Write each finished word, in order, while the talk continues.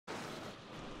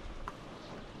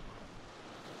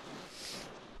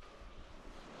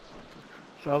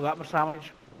So I got my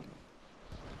sandwich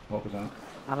What was that?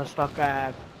 and I stuck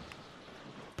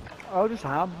just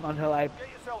ham until I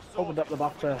opened up the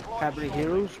box of Cadbury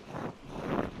Heroes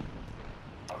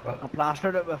Chocolate? and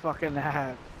plastered it with fucking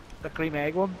the cream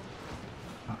egg one.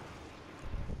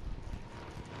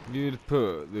 You'd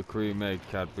put the cream egg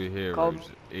Cadbury Called, Heroes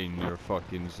in your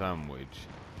fucking sandwich.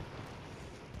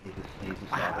 He's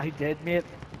a I savage. did, mate.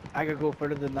 I could go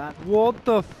further than that. What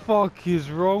the fuck is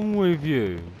wrong with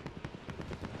you?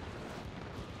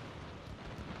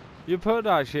 You put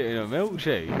that shit in a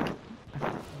milkshake?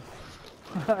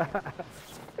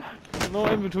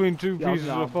 Not in between two Yum, pieces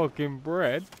yum. of fucking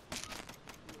bread.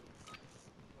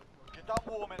 You're done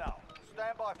warming up.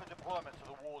 Stand by for deployment to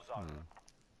the war zone.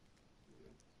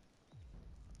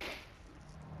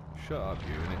 Shut up,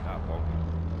 you, and hit that ball.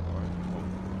 Alright, oh,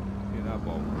 hit that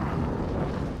ball.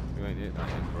 You ain't hit that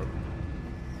in, bro.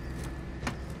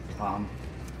 Ham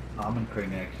and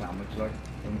cream egg sandwich, like,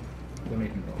 don't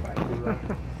even go back to that.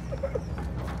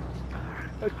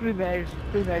 The cream egg's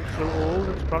so old,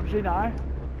 it's crunchy now.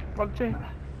 Crunchy. I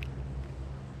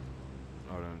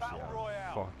don't see Battle how Royale.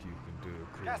 the fuck you can do a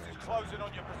cream Gas egg is sandwich. closing on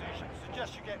your position.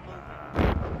 Suggest you get moving.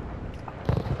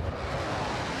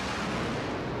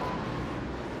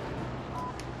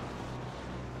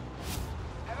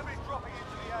 Enemy dropping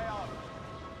into the AO.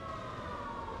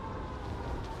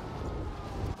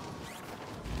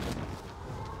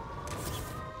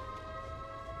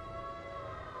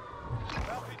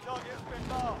 Bounty target has been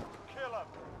marked. Kill them.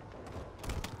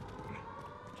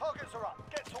 Targets are up.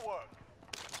 Get to work.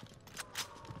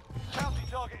 Bounty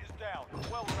target is down.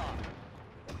 Well done.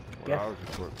 Well, Yes. that was a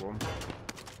quick one.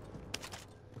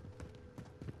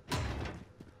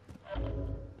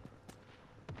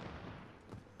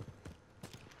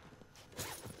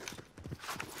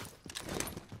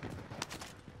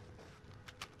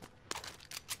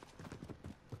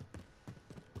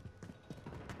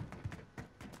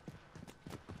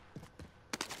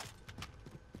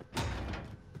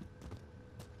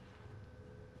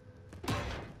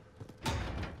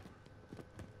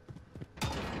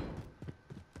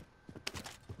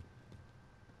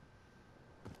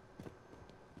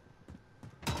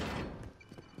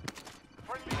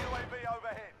 Friendly UAV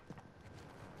overhead.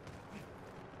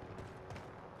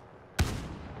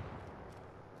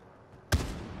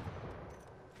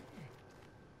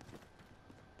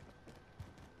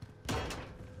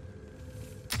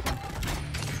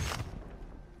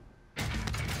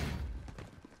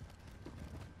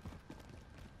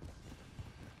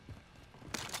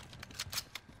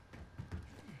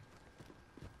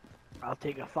 I'll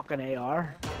take a fucking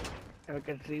AR. If I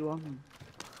can see one.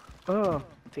 Oh, I'll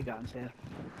take that instead.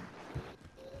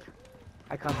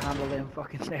 I can't handle them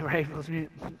fucking sniper rifles, mate.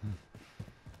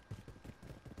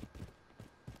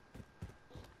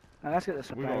 Now let's get the We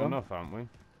supply got one. enough, haven't we?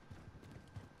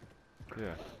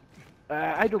 Yeah.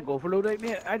 I don't go for loadout,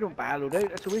 mate. I don't buy a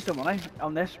loadout. It's a waste of money.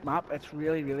 On this map, it's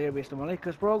really, really a waste of money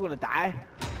because we're all going to die.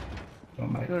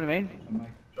 Don't make, You know what I mean?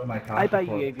 don't make I buy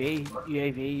for it.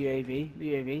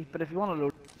 UAV. But if you want a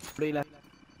load, really,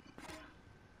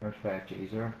 There's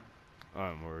 5Gs there. I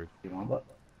don't worry. Do you want it?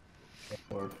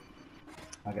 Or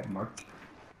I get murked.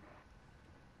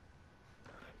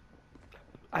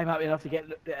 I'm happy enough to get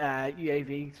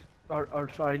UAVs or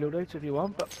sorry loadouts if you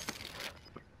want. But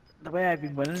the way I've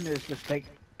been winning is just like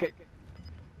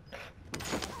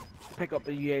pick up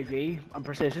the UAV and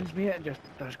precisions, mate, and just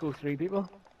go through people.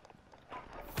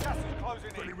 Gas is closing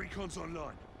in. Friendly recon's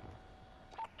online.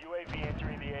 UAV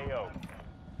entering the AO.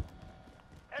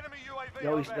 Enemy UAV You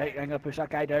always overhead. like, I'm gonna push that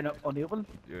guy down up on the open.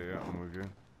 Yeah, I'm with you.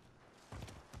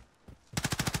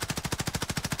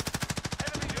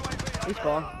 Enemy UAV He's overhead.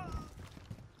 gone.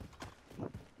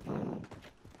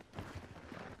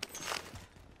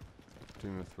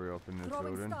 Team of 3 up in this Throwing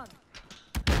building. stun.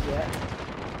 Yeah,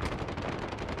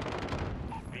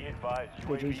 Be advised,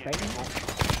 PG's fighting. are looking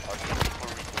for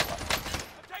resupply.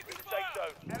 Safe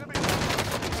zone. Enemy.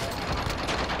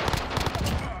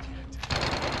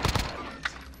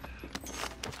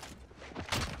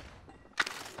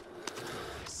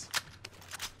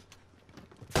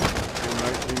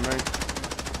 Teammate.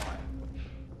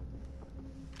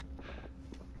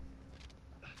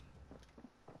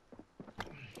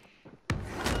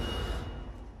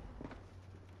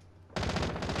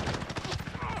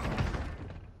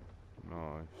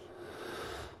 Nice.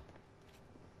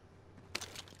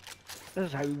 This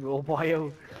is how we roll,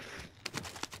 boyo.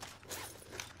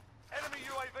 Enemy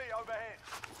UAV overhead.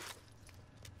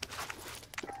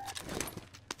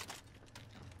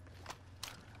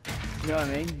 You know what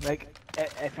I mean? Like,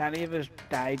 if any of us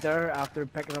died there after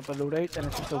picking up a loadout, then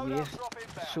it's just a waste. Drop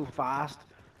inbound. It's so fast.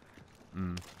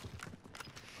 Mm.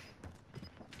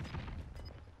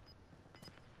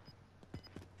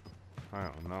 Hang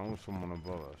on, now someone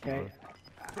above us. Okay. Right?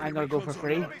 I'm gonna go for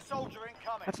free. Enemy soldier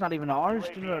incoming. That's not even ours,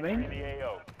 do you know what I mean?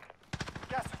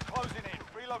 Gas is closing in.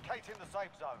 Relocating the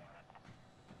safe zone.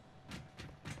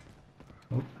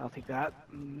 I'll take that.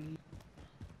 Mm.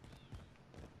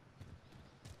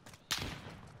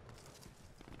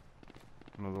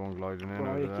 Another one gliding in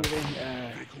Where are you, over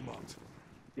there. Keely?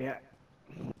 Yeah.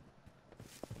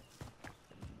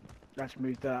 Let's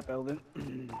move to that building. Be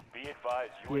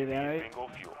advised, Yeah, UAV right. is bingo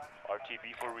fuel.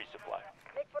 RTB for resupply.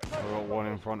 I got one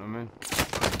in front of me.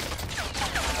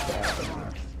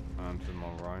 And to my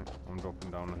right. I'm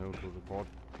dropping down the hill to the quad.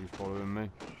 He's following me.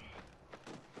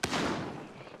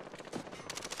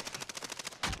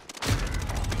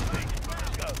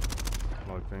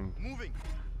 Light ping. Moving.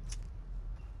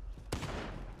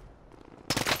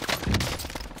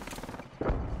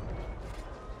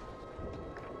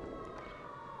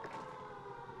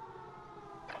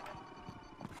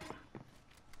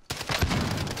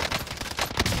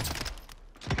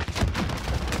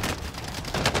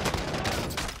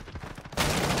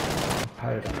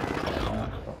 Tired of it.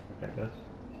 Like this.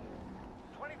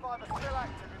 25 are still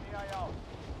active in the AO.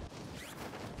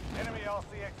 Enemy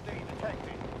RCXD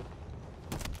detected.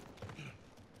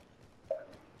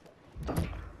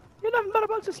 You never thought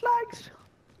about the slags?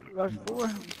 Rush 4.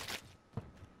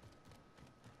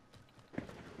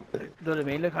 You know what I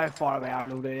mean? Look how far away our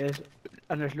loadout is.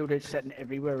 And there's loadouts sitting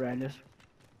everywhere around us.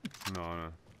 No.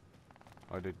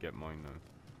 I did get mine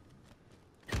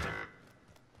though.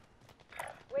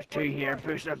 There's two here.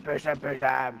 Push them, push them, push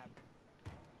them.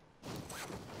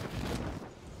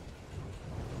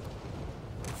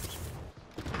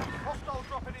 Hostile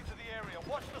dropping into the area.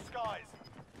 Watch the skies.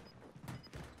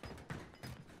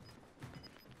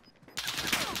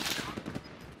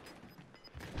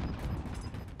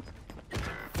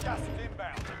 Gas is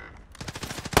inbound.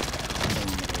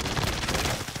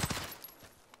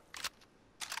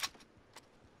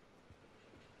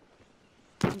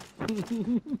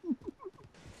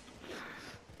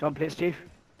 Don't play, Steve.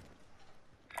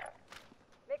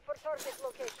 Make for target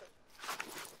location.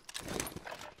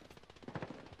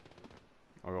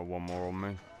 I got one more on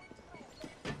me.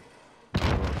 I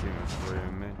got a team of 3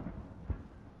 in me.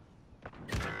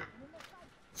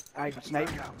 I can snipe.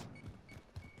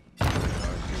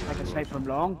 I can snipe from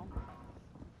long.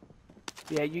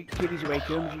 Yeah, you keep these away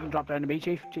to him. You can drop down to me,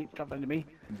 Chief. Chief, drop down to me.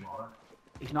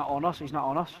 He's not on us. He's not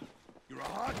on us. You're a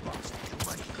hard bastard.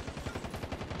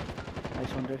 Nice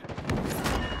one, dude.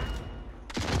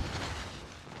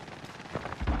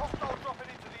 Hostile dropping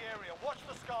into the area. Watch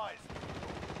the skies.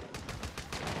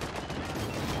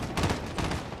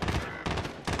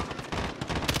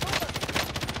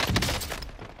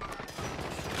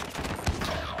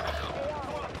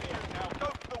 All up to you now. Go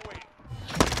for the win.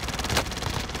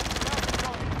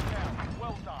 Down.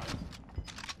 Well done.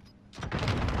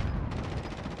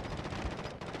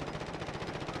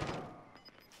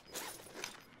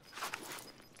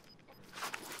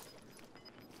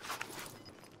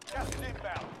 Gas is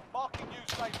inbound. Marking new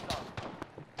safe zone.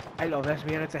 I love this,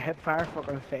 man. It's a hip fire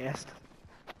fucking fest.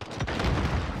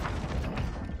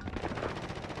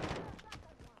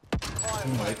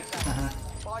 Right. Fire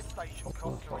Buy station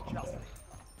costs are Fucking adjusted. best.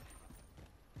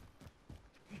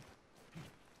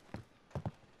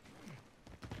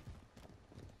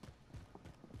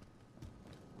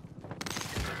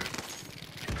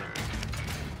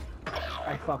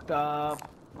 I fucked up.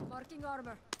 Marking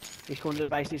armor. He's going to the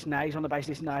base station now. He's on the base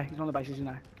station now. He's on the base station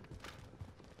now.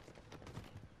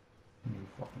 New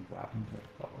fucking weapons.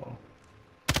 Fuck all.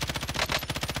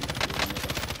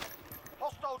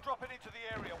 Hostile dropping into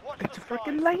the area. Watch It's the a skies.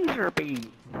 freaking laser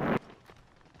beam. Yeah,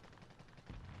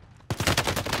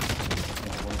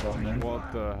 one dropping in.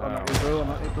 What the I'm not hell? you, bro. I'm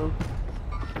not you, bro.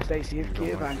 Stay safe, You got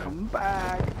kid. my I'm shit. coming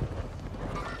back.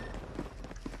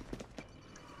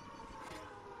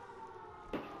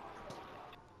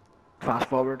 Fast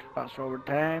forward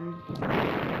time.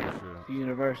 Sure. The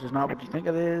universe is not what you think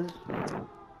it is.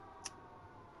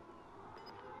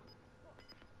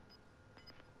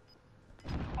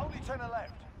 Only 10 are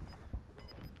left.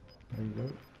 There you go.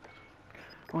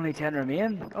 Only 10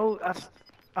 remain. Oh,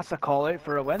 that's a call out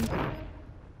for a win.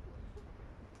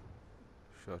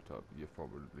 Shut up, you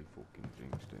probably fucking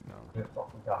jinxed it now. Bit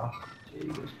fucking gas.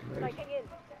 Jesus Christ. Striking in.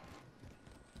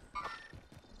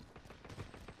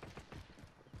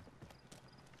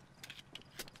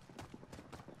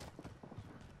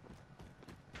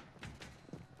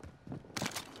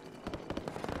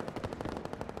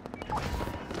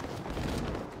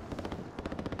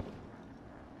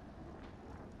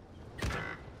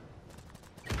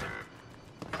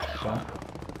 Shot.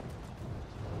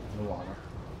 No water.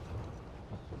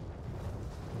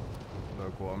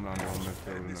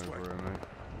 building over here, mate.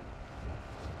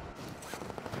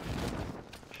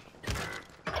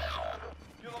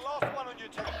 You're the last one on your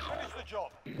team. Finish the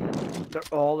job. They're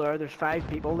all there. There's 5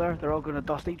 people there. They're all going to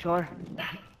dust each other.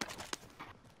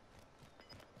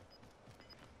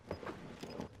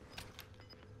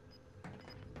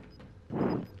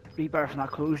 Rebirth's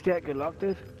not closed yet. Good luck,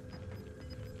 dude.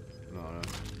 No, no.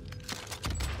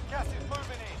 Gas is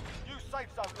moving in. New safe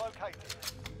zone located.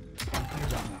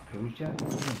 Is that not closed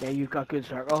yet? Yeah, you've got good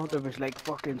circle. There was like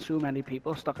fucking so many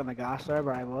people stuck in the gas there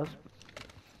where I was.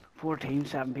 4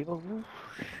 teams, 7 people. Oof.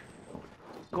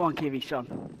 Go on, KV,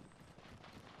 son.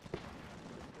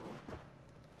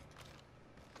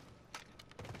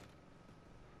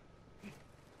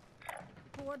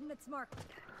 Coordinates marked.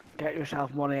 Get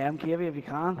yourself 1 AM, KV, if you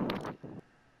can.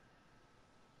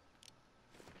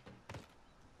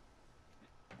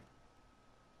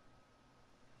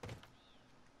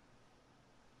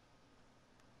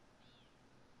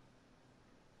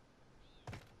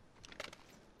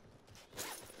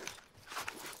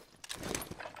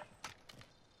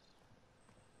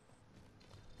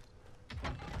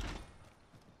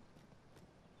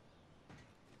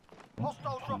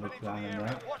 Hostile dropping look into the down in area.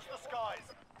 there. Watch the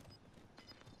skies.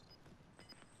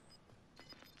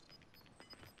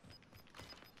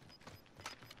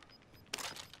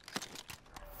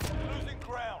 Losing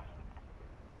ground.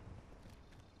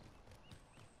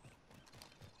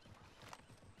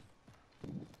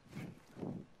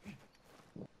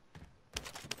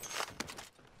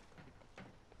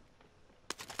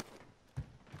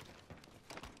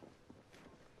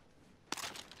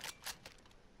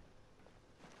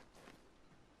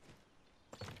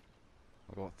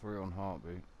 I got 3 on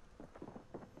heartbeat.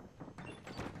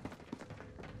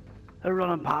 They're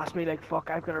running past me like fuck.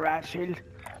 I've got a rat shield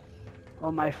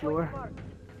on my floor.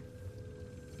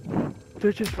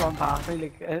 They just run past me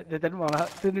like they didn't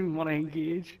even want to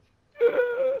engage.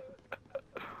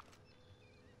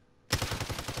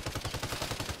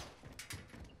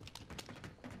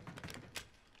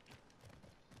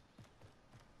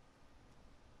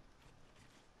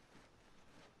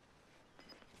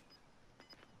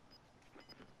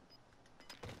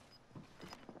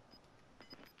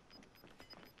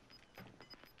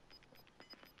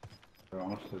 They're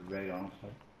honestly, right honestly.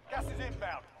 Gas is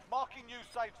inbound. Marking new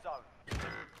safe zone.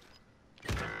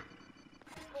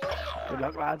 Good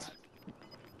luck, lads.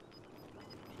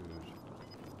 Cheers.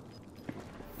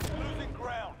 Losing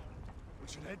ground. We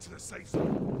should head to the safe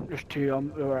zone. There's 2 on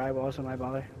where I was in my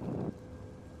body.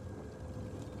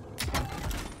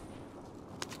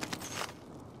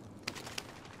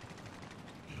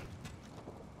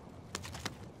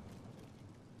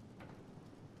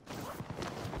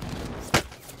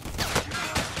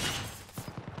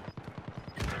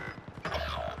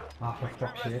 Ah, for fuck's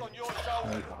Rest sake. on your Oh,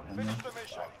 shoulders. God, I'm Finish not. the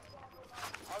mission.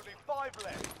 Only 5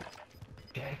 left.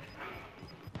 Jake.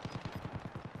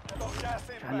 Got gas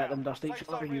inbound. And let them dust each Safe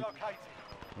other, zone you- relocated.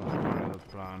 That's kind of the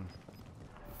plan.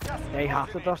 Gas is They have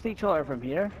to closing in. dust each other from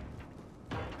here.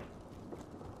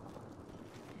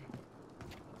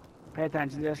 Pay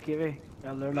attention to this, KV.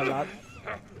 You'll learn a lot.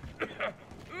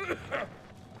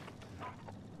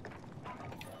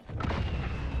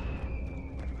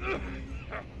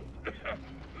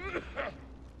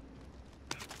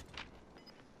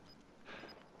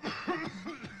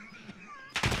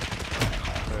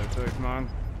 Stay safe, man.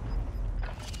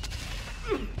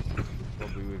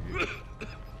 Probably with you.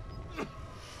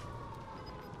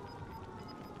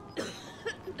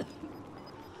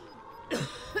 It's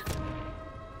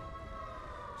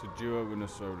a duo and a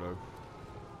solo.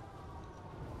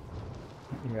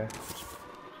 Yeah.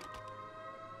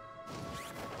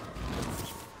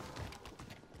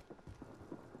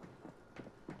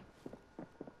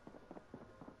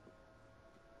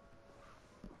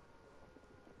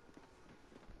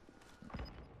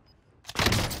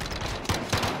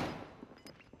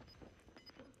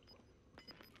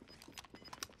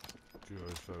 Duo,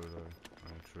 solo,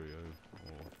 and a trio,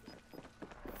 or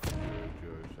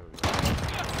duo, solo.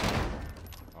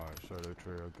 Alright, solo,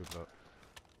 trio, good luck.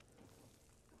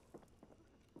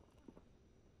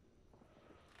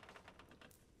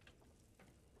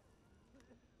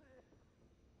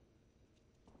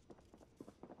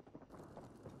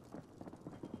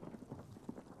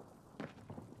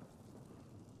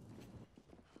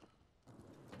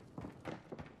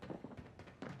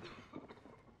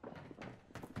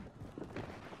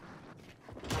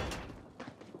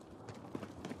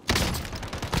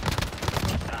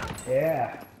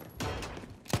 Yeah.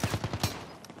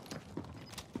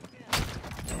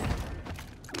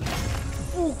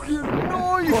 Fucking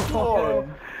nice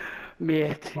one!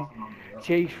 Mate,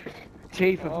 Chief,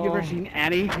 Chief, have you ever seen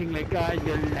anything like that in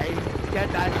your life?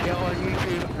 Get that shit on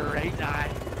YouTube right now.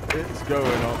 It's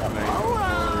going up, mate.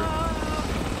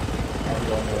 I'm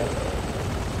going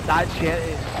with That shit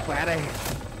is sweaty.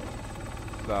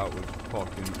 That was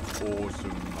fucking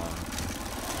awesome, man. it.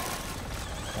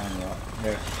 Hang on.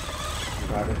 Here.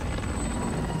 Grab it.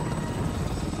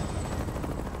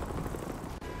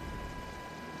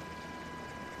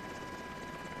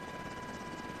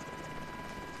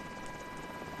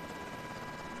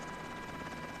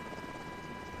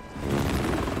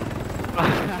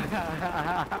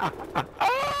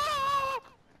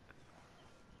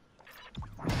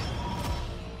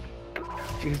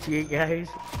 GG guys.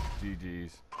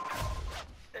 GG's.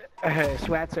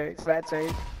 Sweatshirt,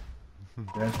 sweatshirt.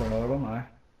 You in for another one, aye?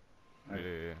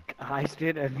 Yeah. High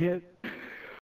straight in here.